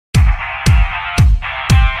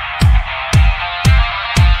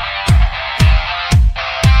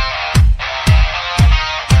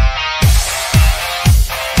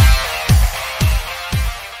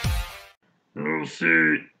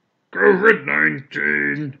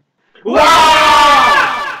Covid-19.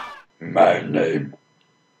 Wow! My name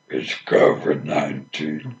is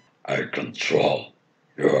Covid-19. I control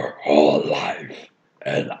your whole life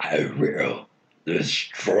and I will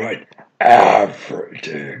destroy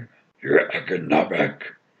everything, your economic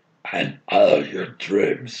and all your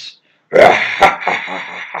dreams. My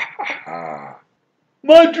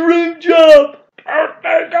dream job! Don't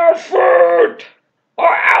take our food or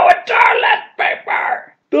our toilet paper.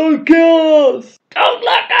 Don't kill us! Don't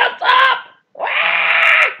look us up.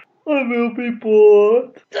 I will be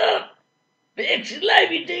bored. Stop being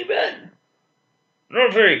slimy, demon.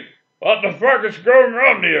 Nosie, what the fuck is going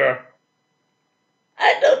on here?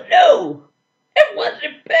 I don't know. Everyone's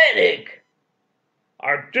in panic.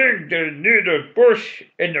 I think they need a push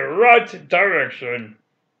in the right direction.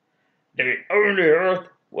 The only earth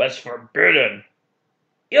was forbidden.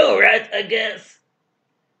 You're right, I guess.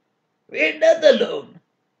 We're not alone.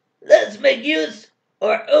 Let's make use of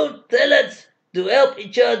our own talents to help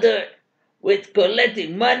each other with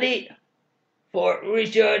collecting money for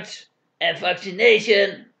research and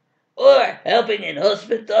vaccination, or helping in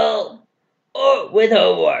hospital, or with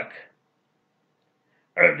homework.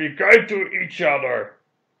 And be kind to each other.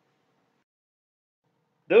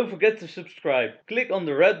 Don't forget to subscribe. Click on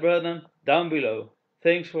the red button down below.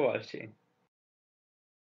 Thanks for watching.